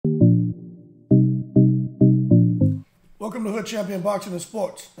Welcome to Hood Champion Boxing and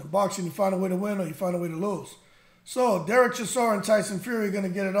Sports. In boxing, you find a way to win or you find a way to lose. So, Derek Chisora and Tyson Fury are going to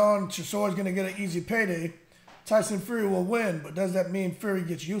get it on. Chisora's going to get an easy payday. Tyson Fury will win, but does that mean Fury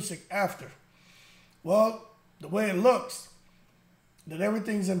gets Usyk after? Well, the way it looks, that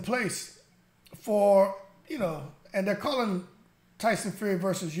everything's in place for, and they're calling Tyson Fury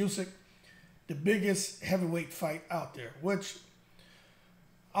versus Usyk the biggest heavyweight fight out there, which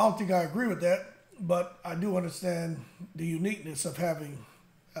I don't think I agree with that. But I do understand the uniqueness of having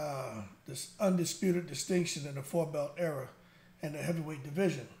this undisputed distinction in the four-belt era and the heavyweight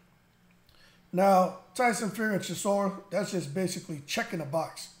division. Now, Tyson Fury and Chisora, that's just basically checking a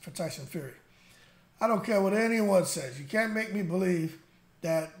box for Tyson Fury. I don't care what anyone says. You can't make me believe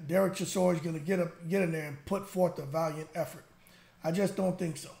that Derek Chisora is going to get in there and put forth a valiant effort. I just don't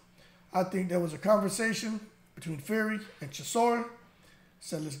think so. I think there was a conversation between Fury and Chisora.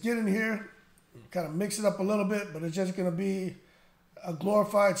 Said, let's get in here, kind of mix it up a little bit, but it's just going to be a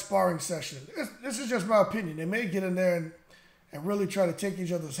glorified sparring session. This is just my opinion. They may get in there and really try to take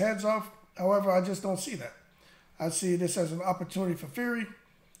each other's heads off. However, I just don't see that. I see this as an opportunity for Fury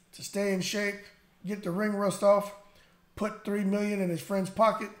to stay in shape, get the ring rust off, put $3 million in his friend's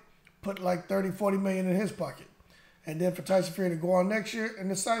pocket, put like $30, $40 million in his pocket. And then for Tyson Fury to go on next year and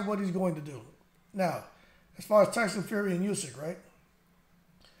decide what he's going to do. Now, as far as Tyson Fury and Usyk, right?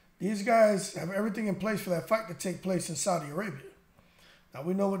 These guys have everything in place for that fight to take place in Saudi Arabia. Now,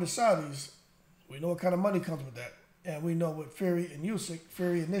 we know with the Saudis, we know what kind of money comes with that. And we know with Fury and Usyk,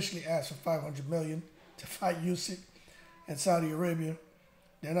 Fury initially asked for $500 million to fight Usyk in Saudi Arabia.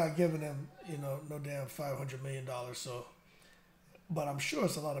 They're not giving him, no damn $500 million. So, but I'm sure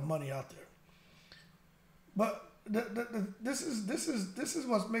it's a lot of money out there. But this is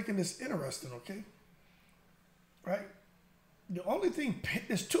what's making this interesting, okay? Right? The only thing,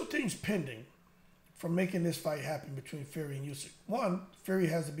 there's two things pending from making this fight happen between Fury and Usyk. One, Fury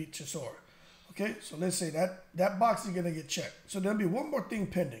has to beat Chisora. Okay, so let's say that box is going to get checked. So there'll be one more thing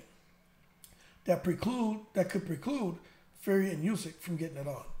pending that could preclude Fury and Usyk from getting it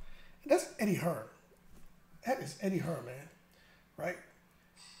on. And that's Eddie Hearn. That is Eddie Hearn, man. Right?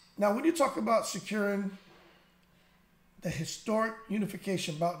 Now, when you talk about securing the historic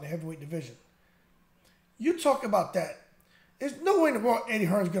unification bout in the heavyweight division, you talk about that. There's no way in the world Eddie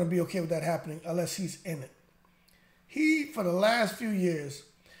Hearn's going to be okay with that happening unless he's in it. He, for the last few years,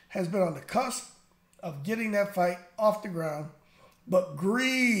 has been on the cusp of getting that fight off the ground, but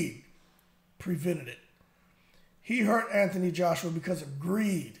greed prevented it. He hurt Anthony Joshua because of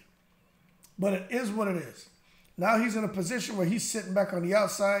greed, but it is what it is. Now he's in a position where he's sitting back on the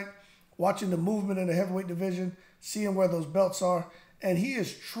outside, watching the movement in the heavyweight division, seeing where those belts are, and he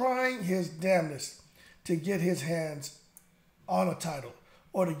is trying his damnedest to get his hands on a title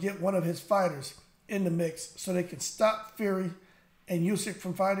or to get one of his fighters in the mix so they can stop Fury and Usyk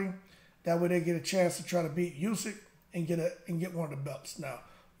from fighting. That way they get a chance to try to beat Usyk and get one of the belts. Now,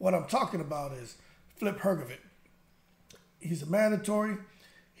 what I'm talking about is Flip Hrgovic. He's a mandatory.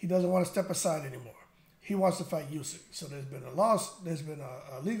 He doesn't want to step aside anymore. He wants to fight Usyk. So there's been a loss. There's been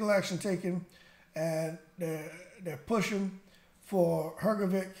a legal action taken, and they're pushing for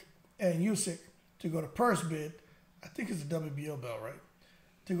Hrgovic and Usyk to go to purse bid. I think it's a WBO belt, right?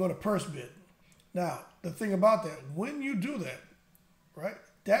 To go to purse bid. Now, the thing about that, when you do that, right,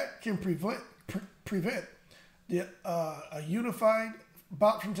 that can prevent a unified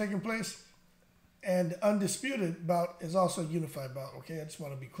bout from taking place, and the undisputed bout is also a unified bout, okay? I just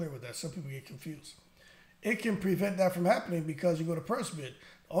want to be clear with that. Some people get confused. It can prevent that from happening because you go to purse bid.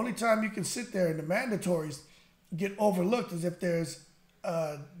 The only time you can sit there and the mandatories get overlooked is if there's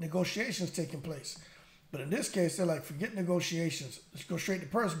negotiations taking place. But in this case, they're like, forget negotiations. Let's go straight to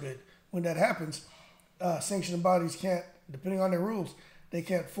purse bid. When that happens, sanctioning bodies can't, depending on their rules, they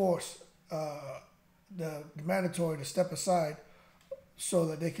can't force the mandatory to step aside so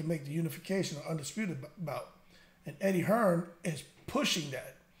that they can make the unification or undisputed bout. And Eddie Hearn is pushing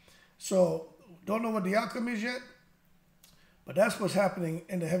that. So don't know what the outcome is yet, but that's what's happening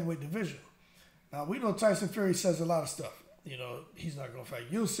in the heavyweight division. Now, we know Tyson Fury says a lot of stuff. He's not going to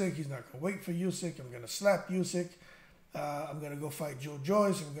fight Usyk. He's not going to wait for Usyk. I'm going to slap Usyk. I'm going to go fight Joe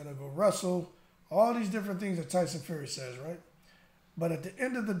Joyce. I'm going to go wrestle. All these different things that Tyson Fury says, right? But at the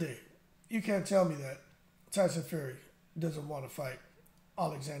end of the day, you can't tell me that Tyson Fury doesn't want to fight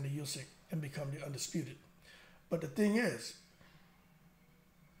Alexander Usyk and become the undisputed. But the thing is,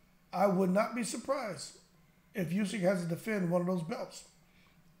 I would not be surprised if Usyk has to defend one of those belts.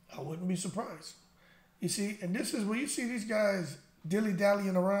 I wouldn't be surprised. You see, and this is where you see these guys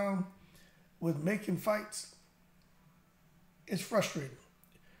dilly-dallying around with making fights. It's frustrating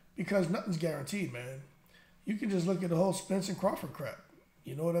because nothing's guaranteed, man. you can just look at the whole Spence and Crawford crap.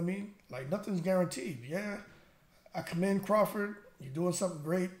 You know what I mean? Like, nothing's guaranteed. Yeah, I commend Crawford. You're doing something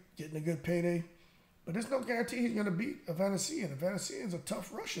great, getting a good payday. But there's no guarantee he's going to beat Evanescence. Evanescence's a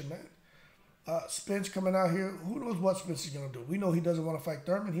tough Russian, man. Spence coming out here, who knows what Spence is going to do? We know he doesn't want to fight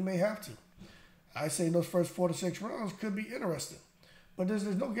Thurman. He may have to. I say those first 4 to 6 rounds could be interesting. But there's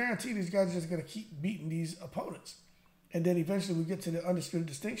no guarantee these guys are just going to keep beating these opponents. And then eventually we get to the undisputed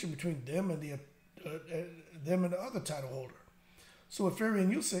distinction between them and the other title holder. So with Fury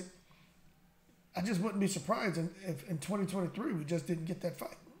and Usyk, I just wouldn't be surprised if in 2023 we just didn't get that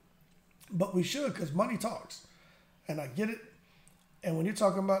fight. But we should, because money talks. And I get it. And when you're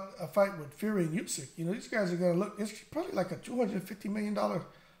talking about a fight with Fury and Usyk, you know, these guys are going to look, it's probably like a $250 million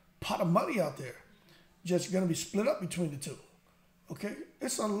pot of money out there. Just going to be split up between the two. Okay?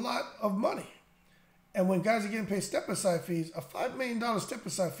 It's a lot of money. And when guys are getting paid step-aside fees, a $5 million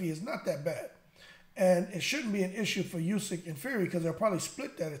step-aside fee is not that bad. And it shouldn't be an issue for Usyk and Fury because they'll probably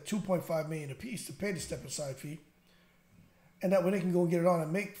split that at $2.5 million apiece to pay the step-aside fee. And that way they can go and get it on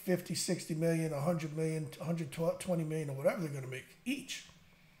and make 50, 60 million, 100 million, 120 million, or whatever they're going to make each.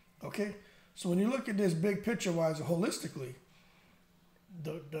 Okay? So when you look at this big picture-wise and holistically,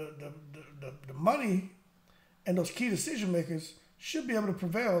 the money and those key decision-makers should be able to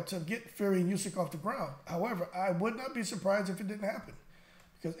prevail to get Fury and Usyk off the ground. However, I would not be surprised if it didn't happen.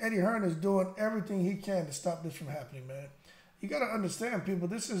 Because Eddie Hearn is doing everything he can to stop this from happening, man. You got to understand, people,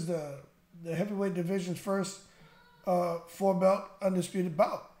 this is the heavyweight division's first 4-belt undisputed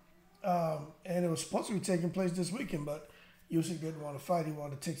bout. And it was supposed to be taking place this weekend, but Usyk didn't want to fight. He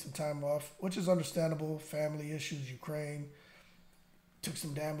wanted to take some time off, which is understandable. Family issues, Ukraine, took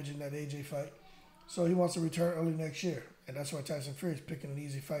some damage in that AJ fight. So he wants to return early next year. And that's why Tyson Fury is picking an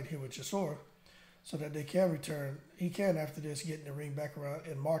easy fight here with Chisora, so that they can return. He can, after this, get in the ring back around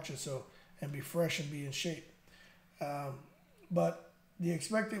in March or so and be fresh and be in shape. But the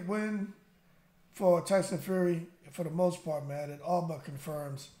expected win for Tyson Fury, for the most part, man, it all but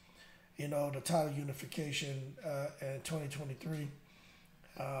confirms, you know, the title unification in 2023.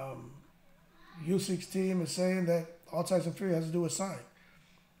 Usyk's team is saying that all Tyson Fury has to do is sign.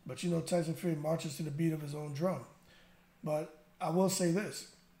 But, you know, Tyson Fury marches to the beat of his own drum. But I will say this.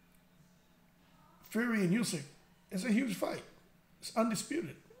 Fury and Usyk is a huge fight. It's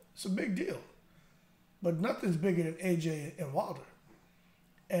undisputed. It's a big deal. But nothing's bigger than AJ and Wilder.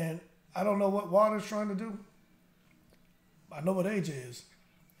 And I don't know what Wilder's trying to do. I know what AJ is.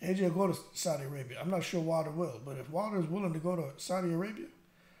 AJ will go to Saudi Arabia. I'm not sure Wilder will. But if Wilder is willing to go to Saudi Arabia,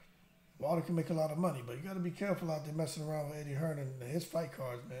 Wilder can make a lot of money. But you got to be careful out there messing around with Eddie Hearn and his fight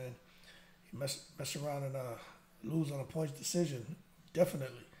cards, man. You mess around and lose on a points decision,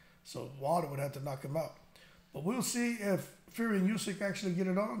 definitely. So Wilder would have to knock him out. But we'll see if Fury and Usyk actually get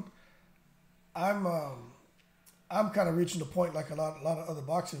it on. I'm kind of reaching the point like a lot of other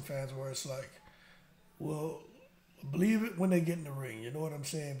boxing fans where it's like, well, believe it when they get in the ring. You know what I'm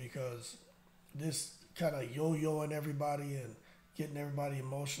saying? Because this kind of yo-yoing everybody and getting everybody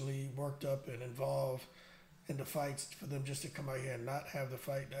emotionally worked up and involved in the fights for them just to come out here and not have the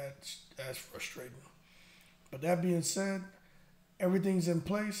fight, that's frustrating. But that being said, everything's in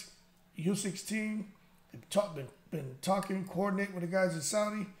place. Usyk's team, they've been talking, coordinating with the guys in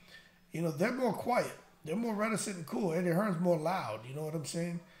Saudi. You know, they're more quiet. They're more reticent and cool. Eddie Hearn's more loud, you know what I'm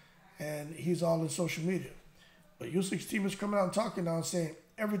saying? And he's all in social media. But Usyk's team is coming out and talking now and saying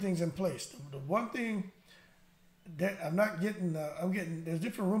everything's in place. The one thing that I'm not getting, there's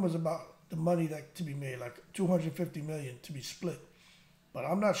different rumors about the money that to be made, like $250 million to be split. But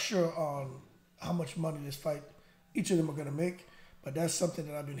I'm not sure on how much money this fight, each of them are going to make. But that's something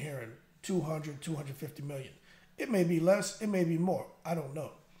that I've been hearing, 250 million. It may be less, it may be more. I don't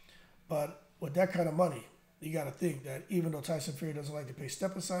know. But with that kind of money, you got to think that even though Tyson Fury doesn't like to pay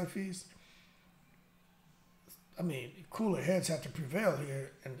step-aside fees, I mean, cooler heads have to prevail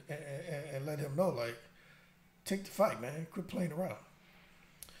here and let him know, like, take the fight, man. Quit playing around.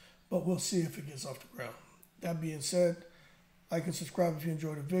 But we'll see if it gets off the ground. That being said, like and subscribe if you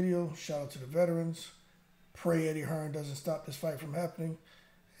enjoyed the video. Shout out to the veterans. Pray Eddie Hearn doesn't stop this fight from happening.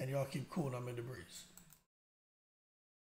 And y'all keep cool and I'm in the breeze.